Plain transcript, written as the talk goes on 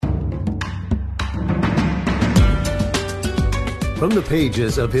From the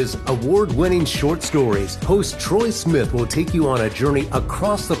pages of his award-winning short stories, host Troy Smith will take you on a journey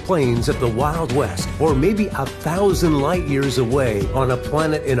across the plains of the Wild West, or maybe 1,000 light years away on a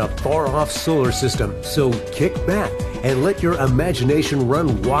planet in a far-off solar system. So kick back and let your imagination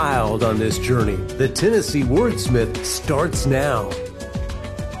run wild on this journey. The Tennessee Wordsmith starts now.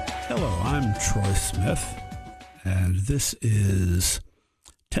 Hello, I'm Troy Smith, and this is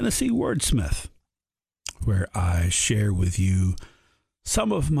Tennessee Wordsmith, where I share with you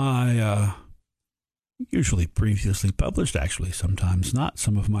some of my, usually previously published, actually sometimes not,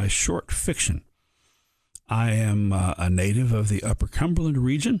 some of my short fiction. I am a native of the Upper Cumberland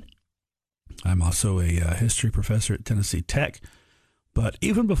region. I'm also a history professor at Tennessee Tech. But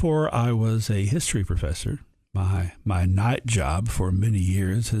even before I was a history professor, my night job for many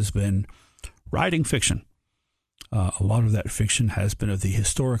years has been writing fiction. A lot of that fiction has been of the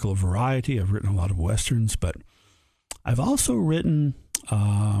historical variety. I've written a lot of Westerns, but I've also written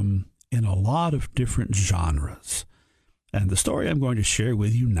in a lot of different genres. And the story I'm going to share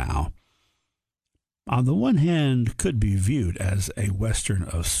with you now, on the one hand, could be viewed as a Western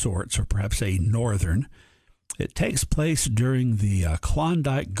of sorts, or perhaps a Northern. It takes place during the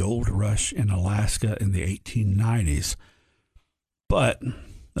Klondike Gold Rush in Alaska in the 1890s. But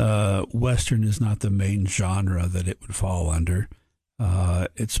Western is not the main genre that it would fall under.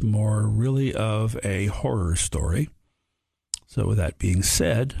 It's more really of a horror story. So with that being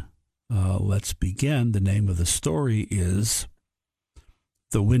said, let's begin. The name of the story is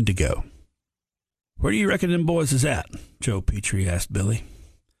The Wendigo. "Where do you reckon them boys is at?" Joe Petrie asked Billy.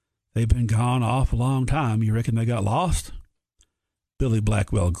 "They've been gone off a long time. You reckon they got lost?" Billy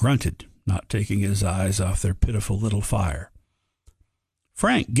Blackwell grunted, not taking his eyes off their pitiful little fire.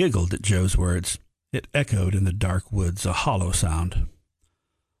 Frank giggled at Joe's words. It echoed in the dark woods, a hollow sound.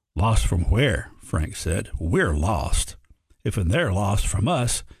 "Lost from where?" Frank said. "We're lost. If they're lost from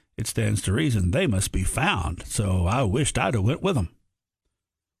us, it stands to reason they must be found, so I wished I'd have went with them."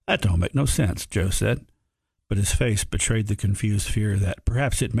 "That don't make no sense," Joe said, but his face betrayed the confused fear that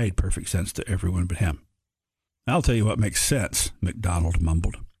perhaps it made perfect sense to everyone but him. "I'll tell you what makes sense," McDonald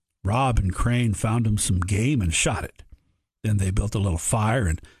mumbled. "Rob and Crane found 'em some game and shot it. Then they built a little fire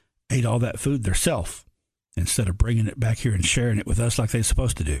and ate all that food theirself, instead of bringing it back here and sharing it with us like they're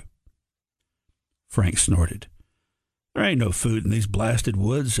supposed to do." Frank snorted. "There ain't no food in these blasted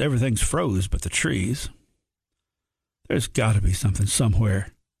woods. Everything's froze but the trees." "There's got to be something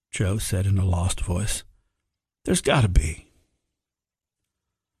somewhere," Joe said in a lost voice. "There's got to be."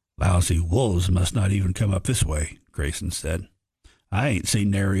 "Lousy wolves must not even come up this way," Grayson said. "I ain't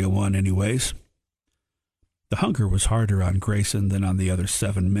seen nary a one anyways." The hunger was harder on Grayson than on the other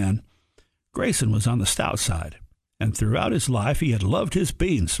 7 men. Grayson was on the stout side, and throughout his life he had loved his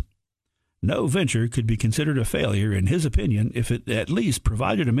beans. No venture could be considered a failure, in his opinion, if it at least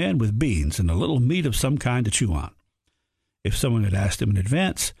provided a man with beans and a little meat of some kind to chew on. If someone had asked him in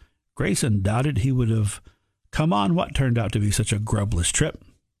advance, Grayson doubted he would have come on what turned out to be such a grubless trip,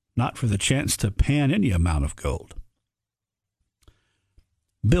 not for the chance to pan any amount of gold.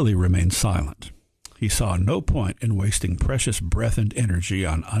 Billy remained silent. He saw no point in wasting precious breath and energy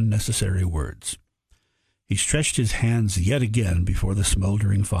on unnecessary words. He stretched his hands yet again before the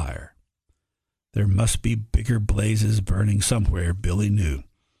smoldering fire. There must be bigger blazes burning somewhere, Billy knew.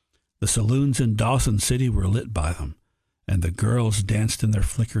 The saloons in Dawson City were lit by them, and the girls danced in their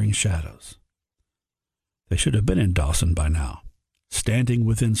flickering shadows. They should have been in Dawson by now, standing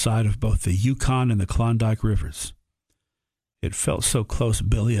within sight of both the Yukon and the Klondike rivers. It felt so close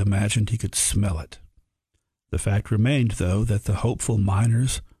Billy imagined he could smell it. The fact remained, though, that the hopeful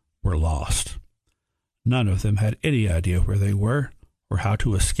miners were lost. None of them had any idea where they were or how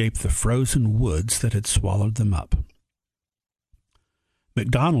to escape the frozen woods that had swallowed them up.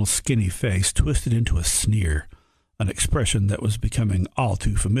 McDonald's skinny face twisted into a sneer, an expression that was becoming all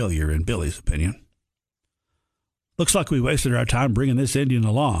too familiar in Billy's opinion. "Looks like we wasted our time bringing this Indian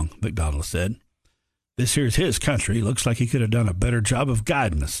along," McDonald said. "This here's his country. Looks like he could have done a better job of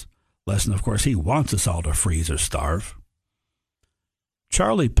guiding us. Less'n, of course, he wants us all to freeze or starve."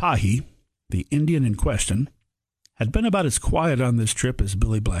 Charlie Pahi, the Indian in question, had been about as quiet on this trip as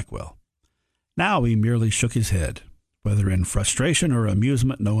Billy Blackwell. Now he merely shook his head. Whether in frustration or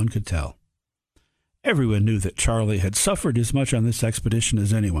amusement, no one could tell. Everyone knew that Charlie had suffered as much on this expedition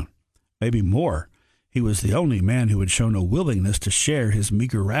as anyone. Maybe more. He was the only man who had shown a willingness to share his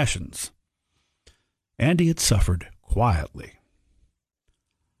meager rations. And he had suffered quietly.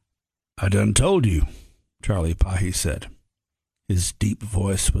 "I done told you," Charlie Pahi said. His deep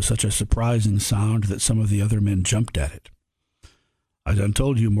voice was such a surprising sound that some of the other men jumped at it. "I done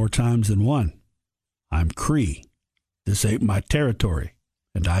told you more times than one. I'm Cree. This ain't my territory,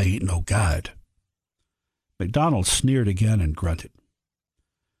 and I ain't no guide. MacDonald sneered again and grunted.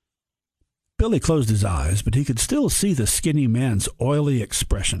 Billy closed his eyes, but he could still see the skinny man's oily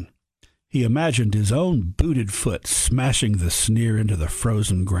expression. He imagined his own booted foot smashing the sneer into the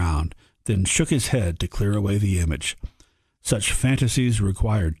frozen ground, then shook his head to clear away the image. Such fantasies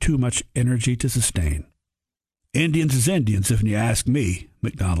required too much energy to sustain. Indians is Indians, if you ask me,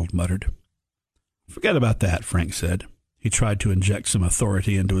 MacDonald muttered. Forget about that, Frank said. He tried to inject some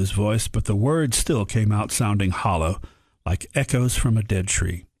authority into his voice, but the words still came out sounding hollow, like echoes from a dead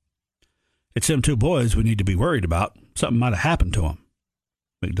tree. It's them two boys we need to be worried about. Something might have happened to them.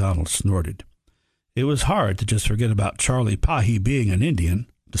 MacDonald snorted. It was hard to just forget about Charlie Pahi being an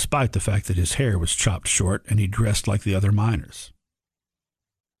Indian, despite the fact that his hair was chopped short and he dressed like the other miners.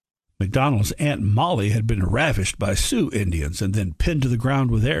 MacDonald's Aunt Molly had been ravished by Sioux Indians and then pinned to the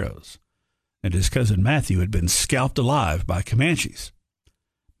ground with arrows, and his cousin Matthew had been scalped alive by Comanches.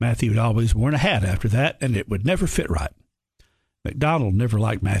 Matthew had always worn a hat after that, and it would never fit right. MacDonald never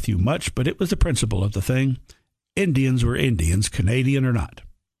liked Matthew much, but it was the principle of the thing. Indians were Indians, Canadian or not.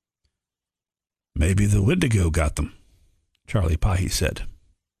 Maybe the Wendigo got them, Charlie Pahi said.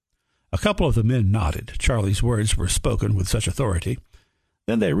 A couple of the men nodded. Charlie's words were spoken with such authority.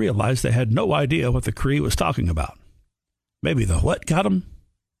 Then they realized they had no idea what the Cree was talking about. Maybe the what got them?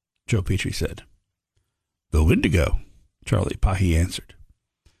 Joe Petrie said. The Wendigo, Charlie Pahi answered.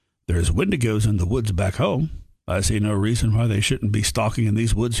 There's Wendigos in the woods back home. I see no reason why they shouldn't be stalking in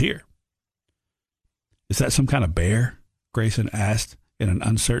these woods here. Is that some kind of bear? Grayson asked in an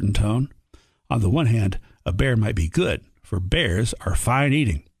uncertain tone. On the one hand, a bear might be good, for bears are fine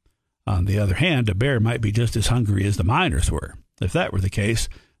eating. On the other hand, a bear might be just as hungry as the miners were. If that were the case,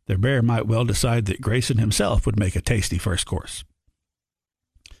 the bear might well decide that Grayson himself would make a tasty first course.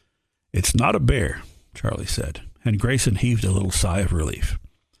 It's not a bear, Charlie said, and Grayson heaved a little sigh of relief.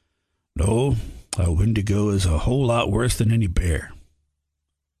 No, a Wendigo is a whole lot worse than any bear.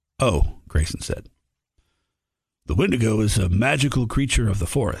 Oh, Grayson said. The Wendigo is a magical creature of the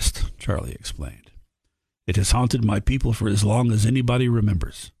forest, Charlie explained. It has haunted my people for as long as anybody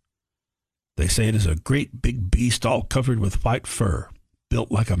remembers. They say it is a great big beast all covered with white fur,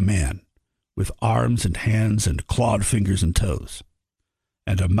 built like a man, with arms and hands and clawed fingers and toes,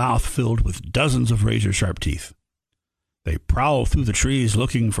 and a mouth filled with dozens of razor-sharp teeth. They prowl through the trees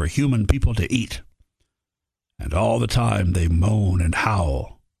looking for human people to eat, and all the time they moan and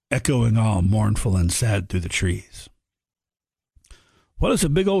howl, echoing all mournful and sad through the trees. What does a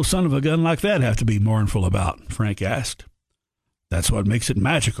big old son of a gun like that have to be mournful about? Frank asked. That's what makes it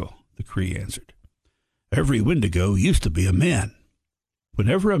magical, the Cree answered. Every Wendigo used to be a man.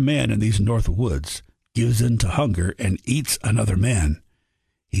 Whenever a man in these north woods gives in to hunger and eats another man,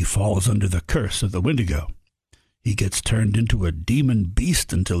 he falls under the curse of the Wendigo. He gets turned into a demon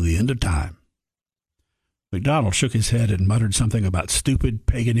beast until the end of time. MacDonald shook his head and muttered something about stupid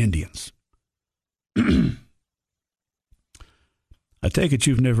pagan Indians. I take it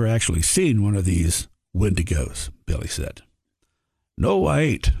you've never actually seen one of these Wendigos, Billy said. No, I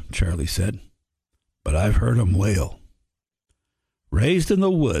ain't, Charlie said, but I've heard 'em wail. Raised in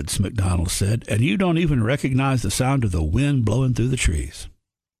the woods, MacDonald said, and you don't even recognize the sound of the wind blowing through the trees.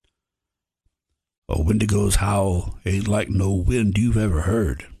 A Wendigo's howl ain't like no wind you've ever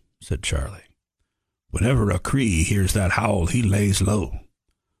heard, said Charlie. Whenever a Cree hears that howl, he lays low.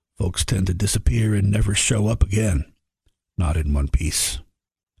 Folks tend to disappear and never show up again, not in one piece.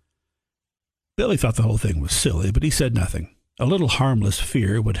 Billy thought the whole thing was silly, but he said nothing. A little harmless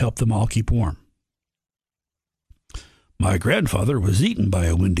fear would help them all keep warm. My grandfather was eaten by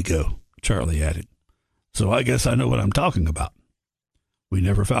a Wendigo, Charlie added, so I guess I know what I'm talking about. We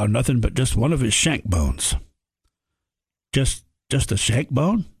never found nothing but just one of his shank bones. Just a shank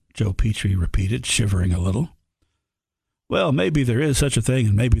bone? Joe Petrie repeated, shivering a little. Well, maybe there is such a thing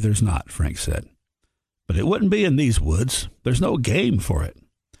and maybe there's not, Frank said. But it wouldn't be in these woods. There's no game for it.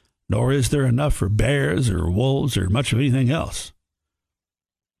 Nor is there enough for bears or wolves or much of anything else.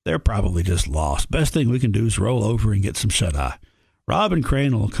 They're probably just lost. Best thing we can do is roll over and get some shut-eye. Rob and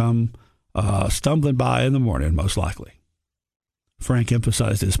Crane will come stumbling by in the morning, most likely. Frank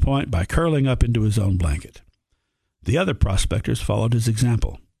emphasized his point by curling up into his own blanket. The other prospectors followed his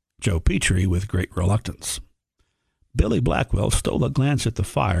example, Joe Petrie with great reluctance. Billy Blackwell stole a glance at the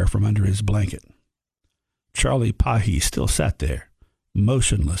fire from under his blanket. Charlie Pahi still sat there,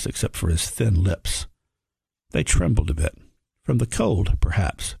 motionless except for his thin lips. They trembled a bit. From the cold,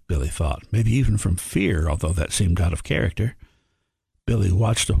 perhaps, Billy thought. Maybe even from fear, although that seemed out of character. Billy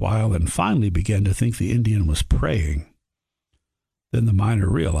watched a while and finally began to think the Indian was praying. Then the miner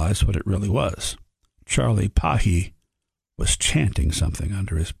realized what it really was. Charlie Pahi was chanting something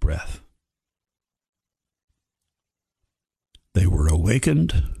under his breath. They were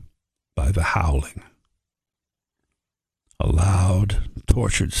awakened by the howling. A loud,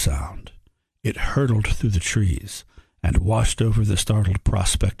 tortured sound. It hurtled through the trees and washed over the startled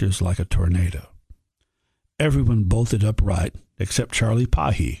prospectors like a tornado. Everyone bolted upright except Charlie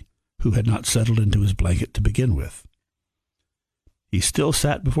Pahi, who had not settled into his blanket to begin with. He still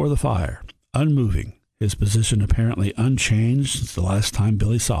sat before the fire, unmoving, his position apparently unchanged since the last time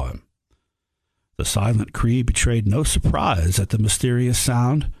Billy saw him. The silent Cree betrayed no surprise at the mysterious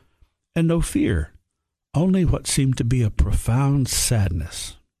sound, and no fear, only what seemed to be a profound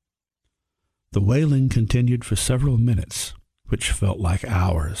sadness. The wailing continued for several minutes, which felt like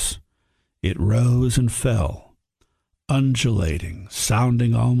hours. It rose and fell, undulating,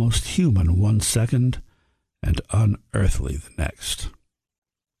 sounding almost human one second and unearthly the next.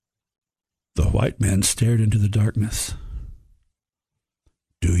 The white man stared into the darkness.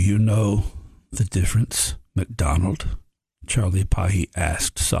 "Do you know the difference, MacDonald?" Charlie Pahi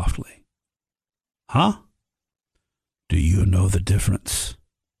asked softly. "Huh? Do you know the difference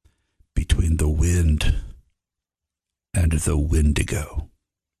between the wind and the Wendigo?"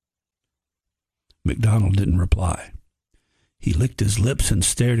 MacDonald didn't reply. He licked his lips and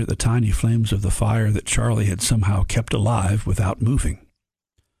stared at the tiny flames of the fire that Charlie had somehow kept alive without moving.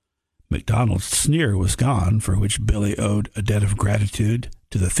 MacDonald's sneer was gone, for which Billy owed a debt of gratitude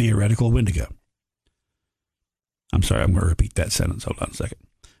to the theoretical Wendigo. I'm sorry, I'm going to repeat that sentence. Hold on a second.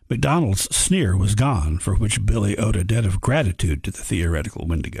 MacDonald's sneer was gone, for which Billy owed a debt of gratitude to the theoretical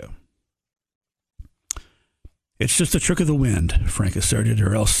Wendigo. "It's just a trick of the wind," Frank asserted,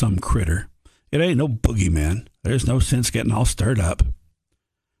 "or else some critter. It ain't no boogeyman. There's no sense getting all stirred up."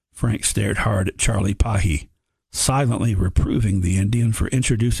 Frank stared hard at Charlie Pahi, silently reproving the Indian for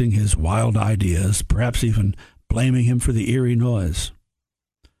introducing his wild ideas, perhaps even blaming him for the eerie noise.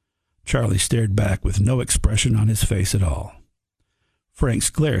 Charlie stared back with no expression on his face at all. Frank's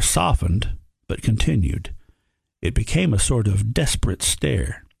glare softened, but continued. It became a sort of desperate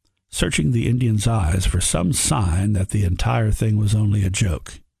stare, searching the Indian's eyes for some sign that the entire thing was only a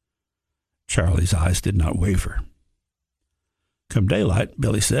joke. Charlie's eyes did not waver. "Come daylight,"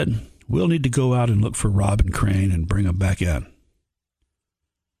 Billy said, "we'll need to go out and look for Rob and Crane and bring 'em back in."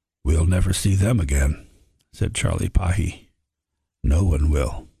 "We'll never see them again," said Charlie Pahi. "No one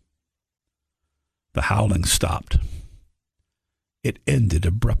will." The howling stopped. It ended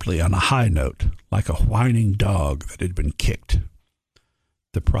abruptly on a high note, like a whining dog that had been kicked.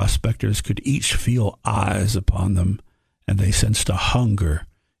 The prospectors could each feel eyes upon them, and they sensed a hunger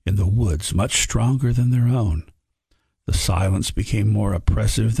in the woods much stronger than their own. The silence became more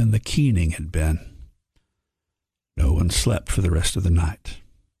oppressive than the keening had been. No one slept for the rest of the night.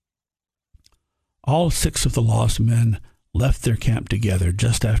 All 6 of the lost men left their camp together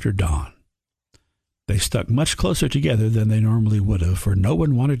just after dawn. They stuck much closer together than they normally would have, for no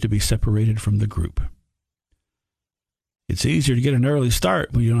one wanted to be separated from the group. "It's easier to get an early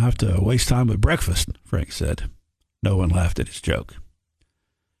start when you don't have to waste time with breakfast," Frank said. No one laughed at his joke.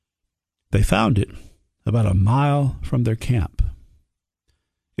 They found it about a mile from their camp.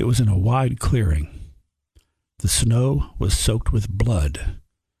 It was in a wide clearing. The snow was soaked with blood,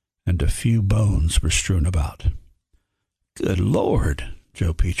 and a few bones were strewn about. "Good Lord,"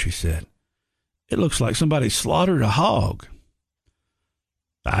 Joe Petrie said. "It looks like somebody slaughtered a hog."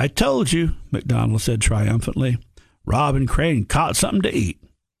 "I told you," MacDonald said triumphantly. "Rob and Crane caught something to eat.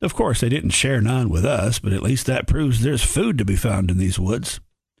 Of course, they didn't share none with us, but at least that proves there's food to be found in these woods."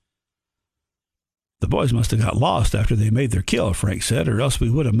 "The boys must have got lost after they made their kill," Frank said, "or else we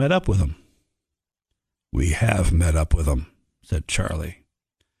would have met up with them." "We have met up with them," said Charlie.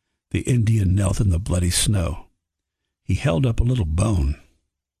 The Indian knelt in the bloody snow. He held up a little bone.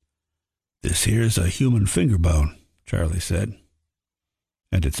 "This here's a human finger bone," Charlie said.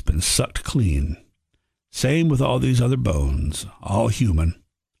 "And it's been sucked clean. Same with all these other bones, all human,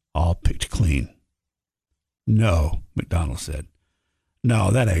 all picked clean." "No," MacDonald said. "No,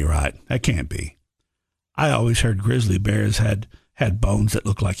 that ain't right. That can't be. I always heard grizzly bears had bones that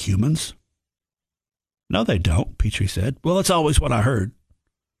look like humans." "No, they don't," Petrie said. "Well, that's always what I heard."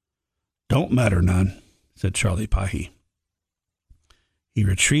 "Don't matter none," said Charlie Pahi. He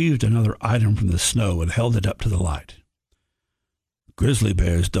retrieved another item from the snow and held it up to the light. "Grizzly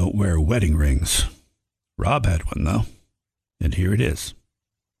bears don't wear wedding rings. Rob had one, though, and here it is."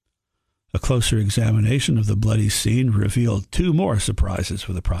 A closer examination of the bloody scene revealed 2 more surprises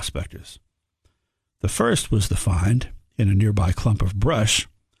for the prospectors. The first was the find, in a nearby clump of brush,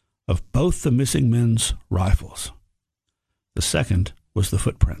 of both the missing men's rifles. The second was the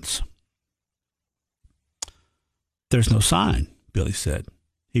footprints. There's no sign, Billy said.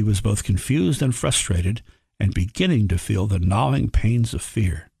 He was both confused and frustrated and beginning to feel the gnawing pains of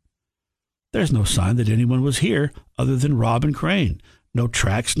fear. There's no sign that anyone was here other than Rob and Crane. No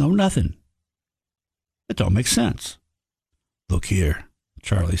tracks, no nothing. It don't make sense. Look here,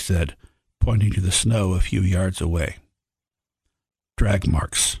 Charlie said, pointing to the snow a few yards away. Drag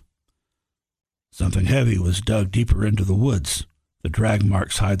marks. Something heavy was dug deeper into the woods. The drag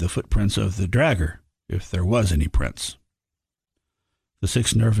marks hide the footprints of the dragger, if there was any prints. The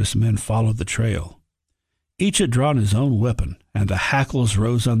 6 nervous men followed the trail. Each had drawn his own weapon, and the hackles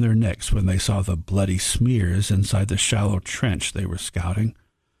rose on their necks when they saw the bloody smears inside the shallow trench they were scouting.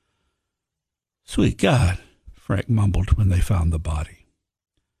 Sweet God, Frank mumbled when they found the body.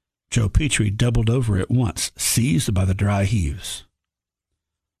 Joe Petrie doubled over at once, seized by the dry heaves.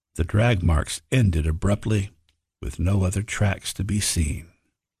 The drag marks ended abruptly, with no other tracks to be seen.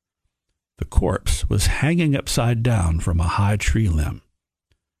 The corpse was hanging upside down from a high tree limb.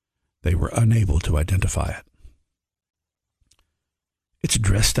 They were unable to identify it. It's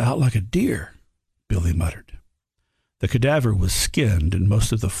dressed out like a deer, Billy muttered. The cadaver was skinned and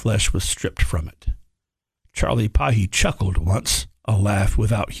most of the flesh was stripped from it. Charlie Pahy chuckled once, a laugh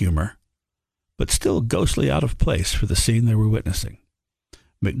without humor, but still ghostly out of place for the scene they were witnessing.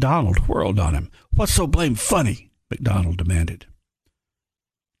 MacDonald whirled on him. What's so blame funny? MacDonald demanded.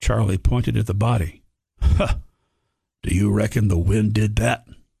 Charlie pointed at the body. Huh, do you reckon the wind did that?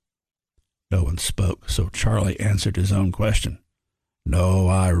 No one spoke, so Charlie answered his own question. No,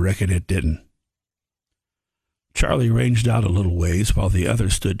 I reckon it didn't. Charlie ranged out a little ways while the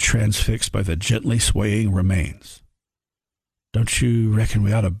others stood transfixed by the gently swaying remains. Don't you reckon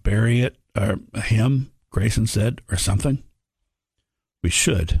we ought to bury it, or him, Grayson said, or something? We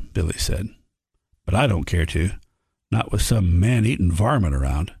should, Billy said, but I don't care to, not with some man-eating varmint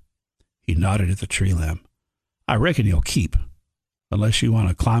around. He nodded at the tree limb. I reckon he'll keep, unless you want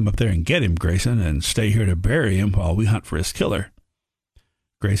to climb up there and get him, Grayson, and stay here to bury him while we hunt for his killer.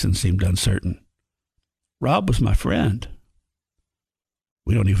 Grayson seemed uncertain. Rob was my friend.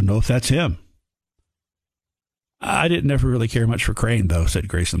 We don't even know if that's him. I didn't ever really care much for Crane, though, said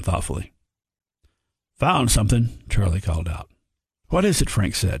Grayson thoughtfully. Found something, Charlie called out. What is it?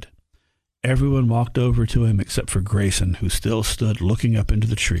 Frank said. Everyone walked over to him except for Grayson, who still stood looking up into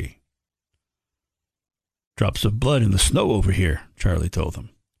the tree. Drops of blood in the snow over here, Charlie told them,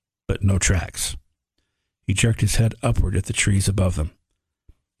 but no tracks. He jerked his head upward at the trees above them.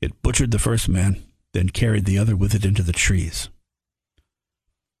 It butchered the first man, then carried the other with it into the trees.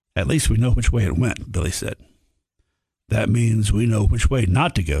 At least we know which way it went, Billy said. That means we know which way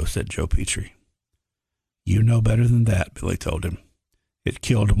not to go, said Joe Petrie. You know better than that, Billy told him. It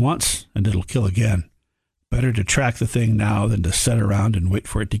killed once, and it'll kill again. Better to track the thing now than to sit around and wait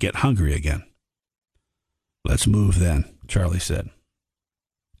for it to get hungry again. Let's move then, Charlie said.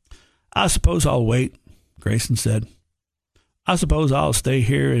 I suppose I'll wait, Grayson said. I suppose I'll stay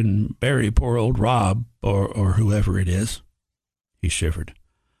here and bury poor old Rob, or whoever it is. He shivered.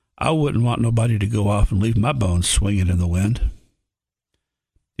 I wouldn't want nobody to go off and leave my bones swinging in the wind.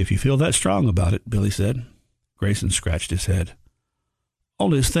 If you feel that strong about it, Billy said. Grayson scratched his head.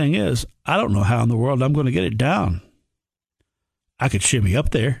 Only thing is, I don't know how in the world I'm going to get it down. I could shimmy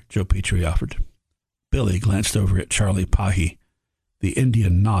up there, Joe Petrie offered. Billy glanced over at Charlie Pahy. The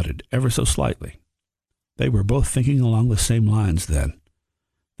Indian nodded ever so slightly. They were both thinking along the same lines then.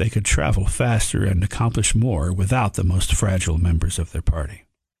 They could travel faster and accomplish more without the most fragile members of their party.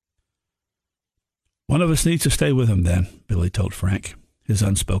 One of us needs to stay with him then, Billy told Frank. His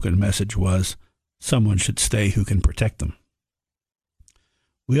unspoken message was, someone should stay who can protect them.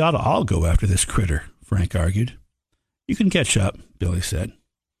 We ought to all go after this critter, Frank argued. You can catch up, Billy said.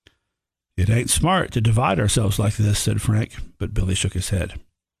 It ain't smart to divide ourselves like this, said Frank, but Billy shook his head.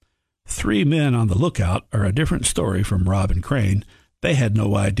 3 men on the lookout are a different story from Rob and Crane. They had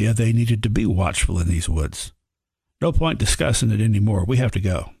no idea they needed to be watchful in these woods. No point discussing it any more. We have to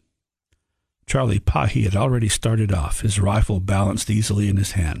go. Charlie Pahy had already started off, his rifle balanced easily in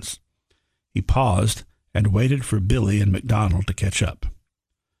his hands. He paused and waited for Billy and MacDonald to catch up.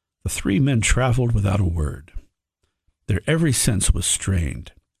 The 3 men traveled without a word. Their every sense was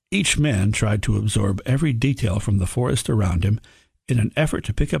strained. Each man tried to absorb every detail from the forest around him in an effort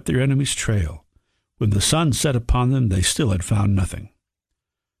to pick up their enemy's trail. When the sun set upon them, they still had found nothing.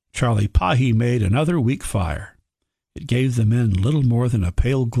 Charlie Pahy made another weak fire. It gave the men little more than a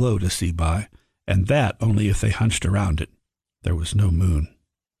pale glow to see by, and that only if they hunched around it. There was no moon.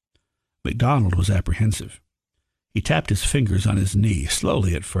 MacDonald was apprehensive. He tapped his fingers on his knee,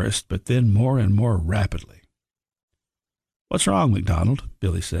 slowly at first, but then more and more rapidly. What's wrong, MacDonald?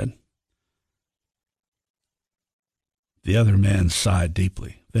 Billy said. The other man sighed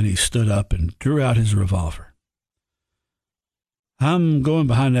deeply. Then he stood up and drew out his revolver. "I'm going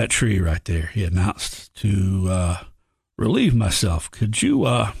behind that tree right there," he announced, "to relieve myself. Could you...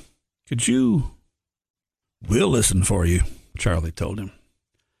 "We'll listen for you," Charlie told him.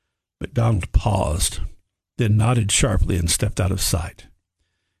 MacDonald paused, then nodded sharply and stepped out of sight.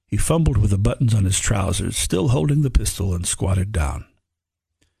 He fumbled with the buttons on his trousers, still holding the pistol, and squatted down.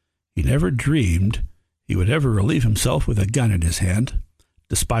 He never dreamed he would ever relieve himself with a gun in his hand.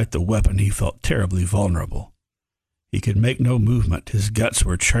 Despite the weapon, he felt terribly vulnerable. He could make no movement. His guts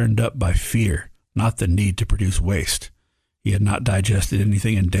were churned up by fear, not the need to produce waste. He had not digested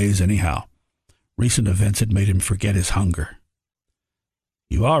anything in days anyhow. Recent events had made him forget his hunger.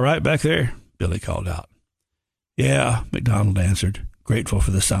 "You all right back there?" Billy called out. "Yeah," MacDonald answered, grateful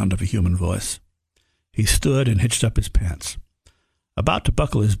for the sound of a human voice. He stood and hitched up his pants. About to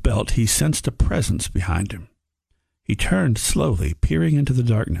buckle his belt, he sensed a presence behind him. He turned slowly, peering into the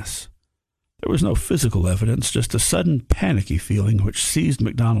darkness. There was no physical evidence, just a sudden panicky feeling which seized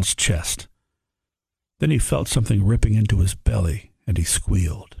MacDonald's chest. Then he felt something ripping into his belly, and he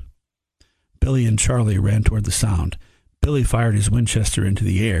squealed. Billy and Charlie ran toward the sound. Billy fired his Winchester into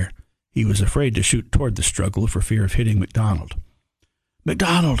the air. He was afraid to shoot toward the struggle for fear of hitting MacDonald.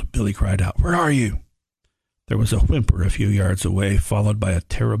 "MacDonald!" Billy cried out. "Where are you?" There was a whimper a few yards away, followed by a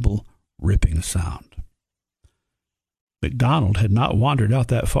terrible, ripping sound. MacDonald had not wandered out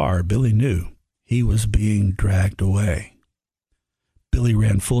that far, Billy knew. He was being dragged away. Billy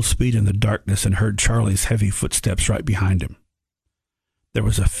ran full speed in the darkness and heard Charlie's heavy footsteps right behind him. There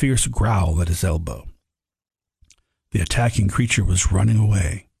was a fierce growl at his elbow. The attacking creature was running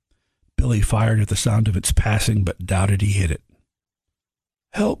away. Billy fired at the sound of its passing, but doubted he hit it.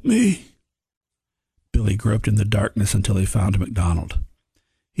 "Help me!" Billy groped in the darkness until he found MacDonald.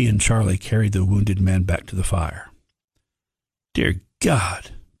 He and Charlie carried the wounded man back to the fire. "Dear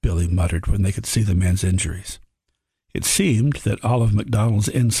God," Billy muttered when they could see the man's injuries. It seemed that all of MacDonald's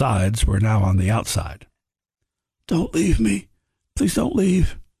insides were now on the outside. "Don't leave me. Please don't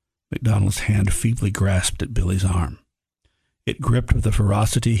leave." MacDonald's hand feebly grasped at Billy's arm. It gripped with a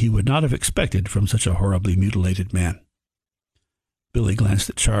ferocity he would not have expected from such a horribly mutilated man. Billy glanced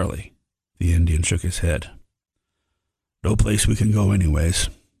at Charlie. The Indian shook his head. "No place we can go anyways.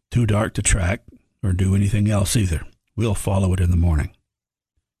 Too dark to track or do anything else either. We'll follow it in the morning."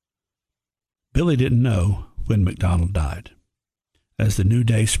 Billy didn't know when MacDonald died. As the new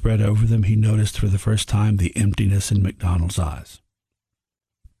day spread over them, he noticed for the first time the emptiness in MacDonald's eyes.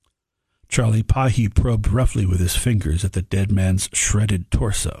 Charlie Pahee probed roughly with his fingers at the dead man's shredded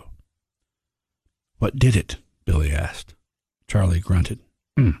torso. "What did it?" Billy asked. Charlie grunted.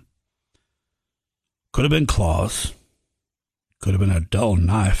 "Could have been claws. Could have been a dull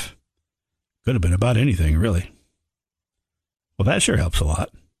knife. Could have been about anything, really." "Well, that sure helps a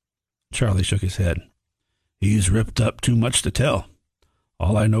lot." Charlie shook his head. "He's ripped up too much to tell.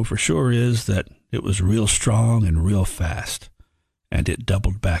 All I know for sure is that it was real strong and real fast, and it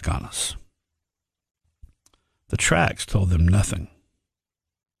doubled back on us." The tracks told them nothing.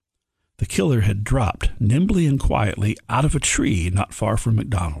 The killer had dropped nimbly and quietly out of a tree not far from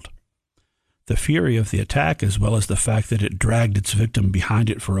MacDonald. The fury of the attack, as well as the fact that it dragged its victim behind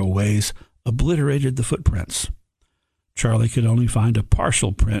it for a ways, obliterated the footprints. Charlie could only find a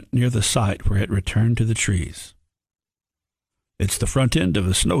partial print near the site where it returned to the trees. "It's the front end of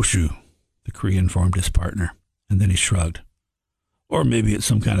a snowshoe," the Cree informed his partner, and then he shrugged. "Or maybe it's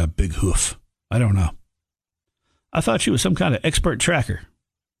some kind of big hoof. I don't know. I thought you was some kind of expert tracker."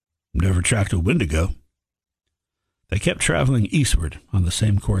 "Never tracked a Wendigo." They kept traveling eastward on the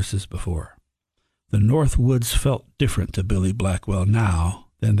same course as before. The North Woods felt different to Billy Blackwell now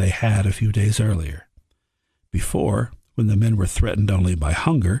than they had a few days earlier. Before, when the men were threatened only by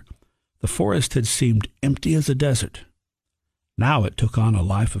hunger, the forest had seemed empty as a desert. Now it took on a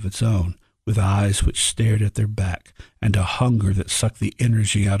life of its own, with eyes which stared at their back and a hunger that sucked the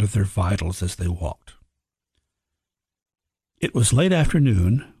energy out of their vitals as they walked. It was late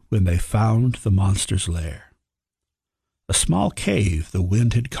afternoon when they found the monster's lair. A small cave the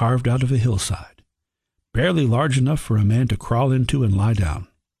wind had carved out of a hillside, barely large enough for a man to crawl into and lie down.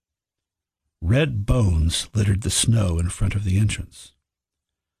 Red bones littered the snow in front of the entrance.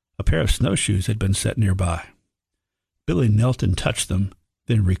 A pair of snowshoes had been set nearby. Billy knelt and touched them,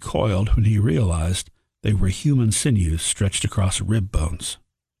 then recoiled when he realized they were human sinews stretched across rib bones.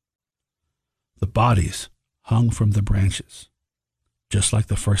 The bodies hung from the branches, just like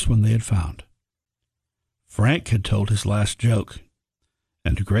the first one they had found. Frank had told his last joke,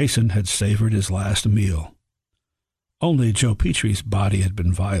 and Grayson had savored his last meal. Only Joe Petrie's body had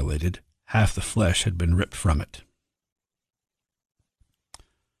been violated. Half the flesh had been ripped from it.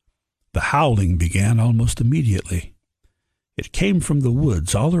 The howling began almost immediately. It came from the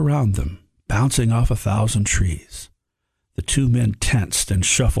woods all around them, bouncing off 1,000 trees. The two men tensed and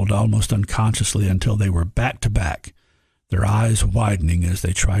shuffled almost unconsciously until they were back to back, their eyes widening as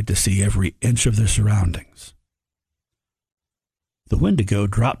they tried to see every inch of their surroundings. The Wendigo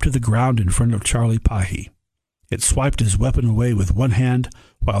dropped to the ground in front of Charlie Pahey. It swiped his weapon away with one hand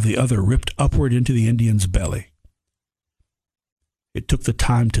while the other ripped upward into the Indian's belly. It took the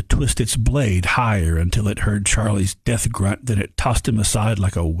time to twist its blade higher until it heard Charlie's death grunt, then it tossed him aside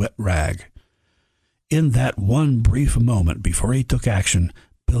like a wet rag. In that one brief moment before he took action,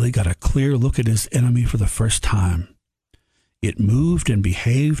 Billy got a clear look at his enemy for the first time. It moved and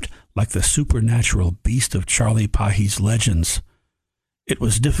behaved like the supernatural beast of Charlie Pahey's legends. It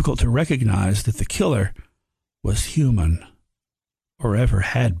was difficult to recognize that the killer was human, or ever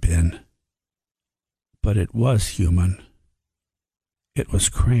had been. But it was human. It was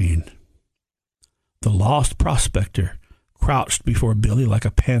Crane. The lost prospector crouched before Billy like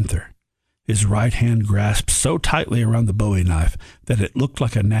a panther, his right hand grasped so tightly around the Bowie knife that it looked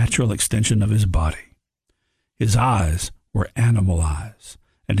like a natural extension of his body. His eyes were animal eyes,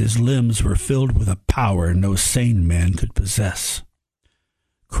 and his limbs were filled with a power no sane man could possess.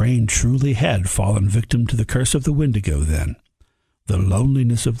 Crane truly had fallen victim to the curse of the Wendigo then. The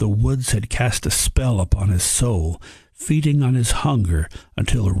loneliness of the woods had cast a spell upon his soul, feeding on his hunger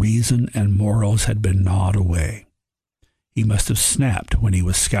until reason and morals had been gnawed away. He must have snapped when he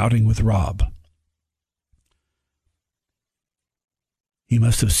was scouting with Rob. He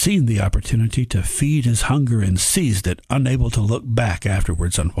must have seen the opportunity to feed his hunger and seized it, unable to look back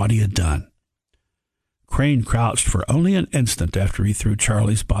afterwards on what he had done. Crane crouched for only an instant after he threw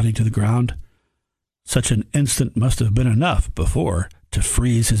Charlie's body to the ground. Such an instant must have been enough before to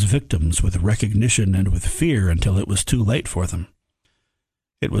freeze his victims with recognition and with fear until it was too late for them.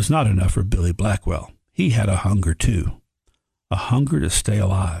 It was not enough for Billy Blackwell. He had a hunger too, a hunger to stay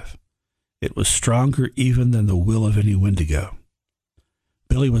alive. It was stronger even than the will of any Wendigo.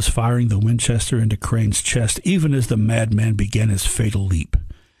 Billy was firing the Winchester into Crane's chest even as the madman began his fatal leap.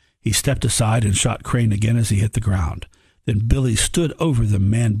 He stepped aside and shot Crane again as he hit the ground. Then Billy stood over the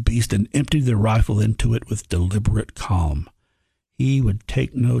man-beast and emptied the rifle into it with deliberate calm. He would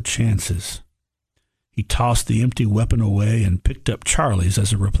take no chances. He tossed the empty weapon away and picked up Charlie's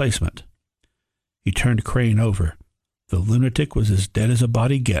as a replacement. He turned Crane over. The lunatic was as dead as a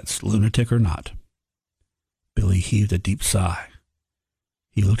body gets, lunatic or not. Billy heaved a deep sigh.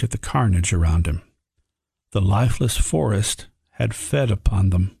 He looked at the carnage around him. The lifeless forest had fed upon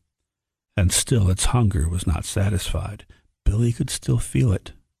them, and still its hunger was not satisfied. Billy could still feel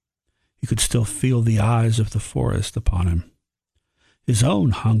it. He could still feel the eyes of the forest upon him. His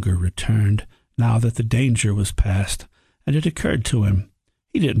own hunger returned now that the danger was past, and it occurred to him,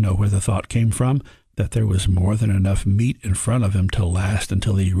 he didn't know where the thought came from, that there was more than enough meat in front of him to last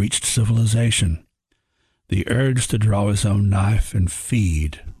until he reached civilization. The urge to draw his own knife and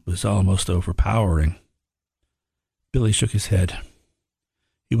feed was almost overpowering. Billy shook his head.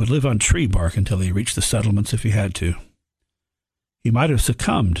 He would live on tree bark until he reached the settlements if he had to. He might have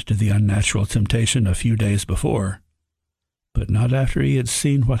succumbed to the unnatural temptation a few days before, but not after he had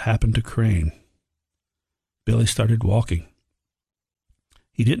seen what happened to Crane. Billy started walking.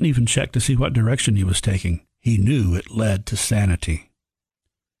 He didn't even check to see what direction he was taking. He knew it led to sanity.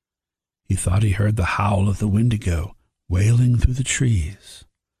 He thought he heard the howl of the Wendigo wailing through the trees,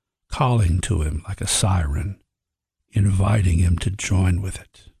 calling to him like a siren, inviting him to join with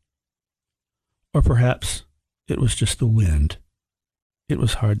it. Or perhaps it was just the wind. It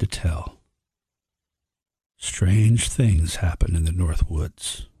was hard to tell. Strange things happen in the North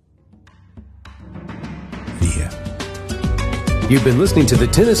Woods. The end. You've been listening to the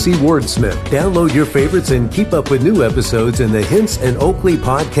Tennessee Wordsmith. Download your favorites and keep up with new episodes in the Hints and Oakley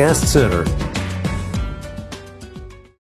Podcast Center.